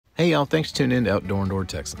Hey y'all, thanks for tuning in to Outdoor and Door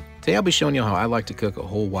Texan. Today I'll be showing you how I like to cook a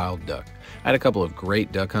whole wild duck. I had a couple of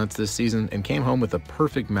great duck hunts this season and came home with a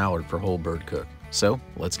perfect mallard for whole bird cook. So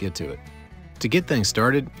let's get to it. To get things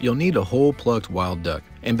started, you'll need a whole plucked wild duck.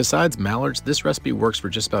 And besides mallards, this recipe works for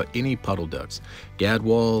just about any puddle ducks.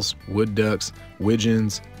 Gadwalls, wood ducks,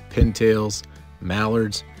 widgeons, pintails,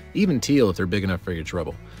 mallards, even teal if they're big enough for your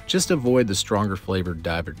trouble. Just avoid the stronger flavored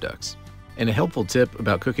diver ducks. And a helpful tip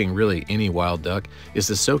about cooking really any wild duck is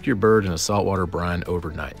to soak your bird in a saltwater brine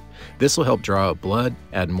overnight. This will help draw out blood,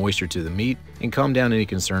 add moisture to the meat, and calm down any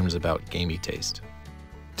concerns about gamey taste.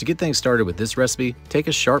 To get things started with this recipe, take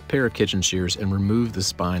a sharp pair of kitchen shears and remove the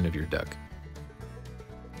spine of your duck.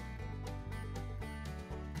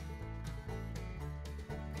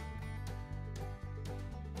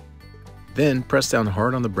 Then press down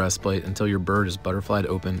hard on the breastplate until your bird is butterflied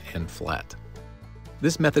open and flat.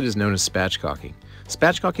 This method is known as spatchcocking.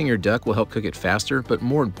 Spatchcocking your duck will help cook it faster, but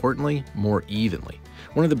more importantly, more evenly.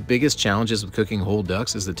 One of the biggest challenges with cooking whole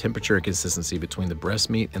ducks is the temperature and consistency between the breast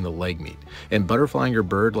meat and the leg meat, and butterflying your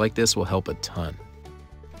bird like this will help a ton.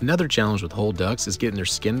 Another challenge with whole ducks is getting their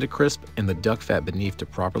skin to crisp and the duck fat beneath to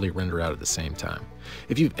properly render out at the same time.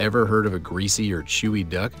 If you've ever heard of a greasy or chewy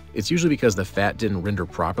duck, it's usually because the fat didn't render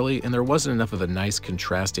properly and there wasn't enough of a nice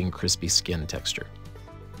contrasting crispy skin texture.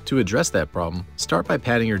 To address that problem, start by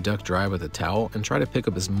patting your duck dry with a towel and try to pick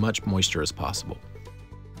up as much moisture as possible.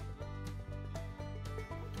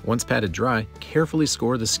 Once patted dry, carefully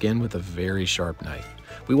score the skin with a very sharp knife.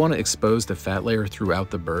 We want to expose the fat layer throughout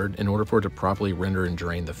the bird in order for it to properly render and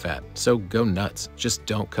drain the fat, so go nuts, just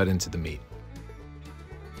don't cut into the meat.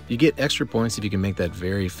 You get extra points if you can make that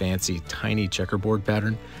very fancy, tiny checkerboard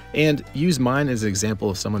pattern, and use mine as an example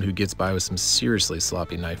of someone who gets by with some seriously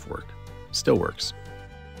sloppy knife work. Still works.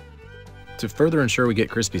 To further ensure we get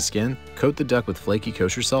crispy skin, coat the duck with flaky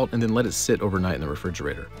kosher salt and then let it sit overnight in the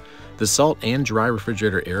refrigerator. The salt and dry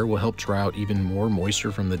refrigerator air will help dry out even more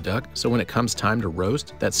moisture from the duck, so when it comes time to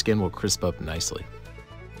roast, that skin will crisp up nicely.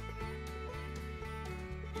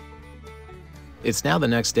 It's now the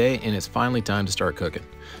next day and it's finally time to start cooking.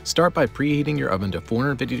 Start by preheating your oven to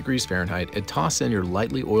 450 degrees Fahrenheit and toss in your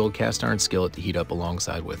lightly oiled cast iron skillet to heat up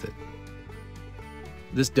alongside with it.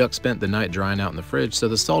 This duck spent the night drying out in the fridge, so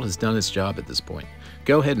the salt has done its job at this point.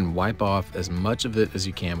 Go ahead and wipe off as much of it as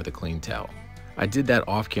you can with a clean towel. I did that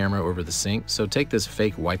off camera over the sink, so take this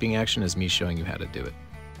fake wiping action as me showing you how to do it.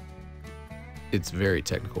 It's very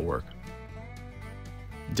technical work.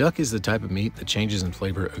 Duck is the type of meat that changes in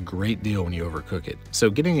flavor a great deal when you overcook it, so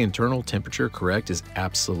getting the internal temperature correct is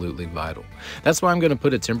absolutely vital. That's why I'm going to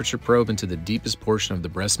put a temperature probe into the deepest portion of the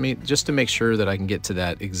breast meat just to make sure that I can get to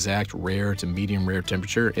that exact rare to medium rare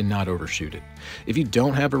temperature and not overshoot it. If you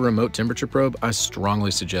don't have a remote temperature probe, I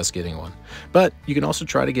strongly suggest getting one. But you can also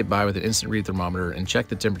try to get by with an instant read thermometer and check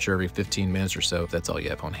the temperature every 15 minutes or so if that's all you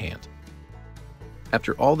have on hand.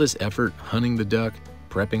 After all this effort hunting the duck,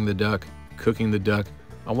 prepping the duck, cooking the duck,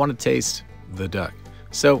 I want to taste the duck,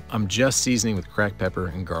 so I'm just seasoning with cracked pepper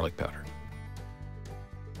and garlic powder.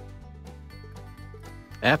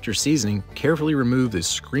 After seasoning, carefully remove the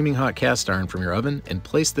screaming hot cast iron from your oven and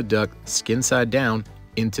place the duck skin side down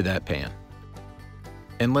into that pan.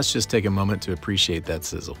 And let's just take a moment to appreciate that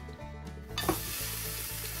sizzle.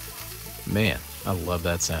 Man, I love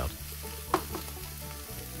that sound.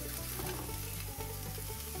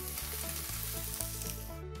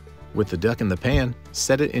 With the duck in the pan,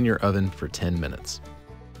 set it in your oven for 10 minutes.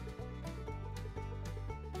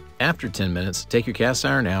 After 10 minutes, take your cast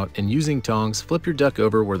iron out and using tongs, flip your duck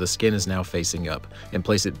over where the skin is now facing up and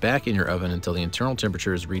place it back in your oven until the internal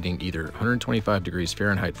temperature is reading either 125 degrees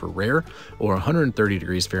Fahrenheit for rare or 130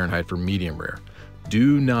 degrees Fahrenheit for medium rare.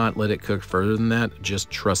 Do not let it cook further than that, just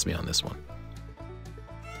trust me on this one.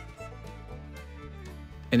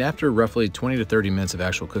 And after roughly 20 to 30 minutes of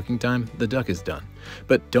actual cooking time, the duck is done.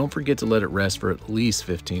 But don't forget to let it rest for at least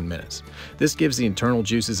 15 minutes. This gives the internal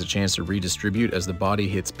juices a chance to redistribute as the body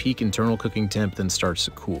hits peak internal cooking temp then starts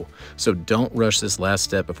to cool. So don't rush this last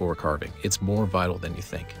step before carving. It's more vital than you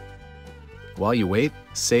think. While you wait,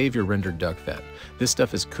 save your rendered duck fat. This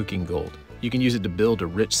stuff is cooking gold. You can use it to build a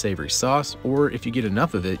rich savory sauce, or if you get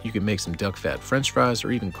enough of it, you can make some duck fat french fries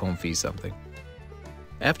or even confit something.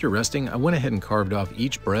 After resting, I went ahead and carved off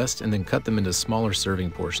each breast and then cut them into smaller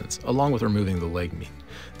serving portions, along with removing the leg meat.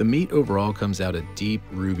 The meat overall comes out a deep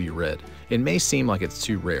ruby red. It may seem like it's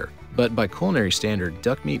too rare, but by culinary standard,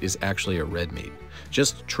 duck meat is actually a red meat.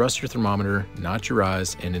 Just trust your thermometer, not your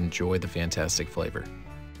eyes, and enjoy the fantastic flavor.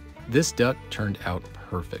 This duck turned out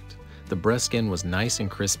perfect. The breast skin was nice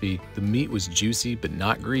and crispy, the meat was juicy but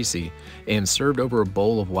not greasy, and served over a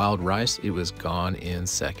bowl of wild rice, it was gone in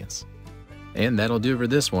seconds. And that'll do it for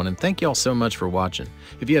this one, and thank y'all so much for watching.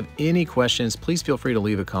 If you have any questions, please feel free to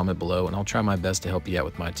leave a comment below and I'll try my best to help you out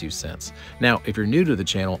with my 2 cents. Now, if you're new to the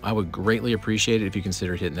channel, I would greatly appreciate it if you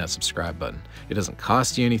considered hitting that subscribe button. It doesn't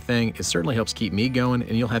cost you anything, it certainly helps keep me going,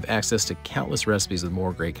 and you'll have access to countless recipes with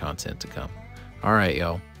more great content to come. Alright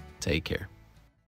y'all, take care.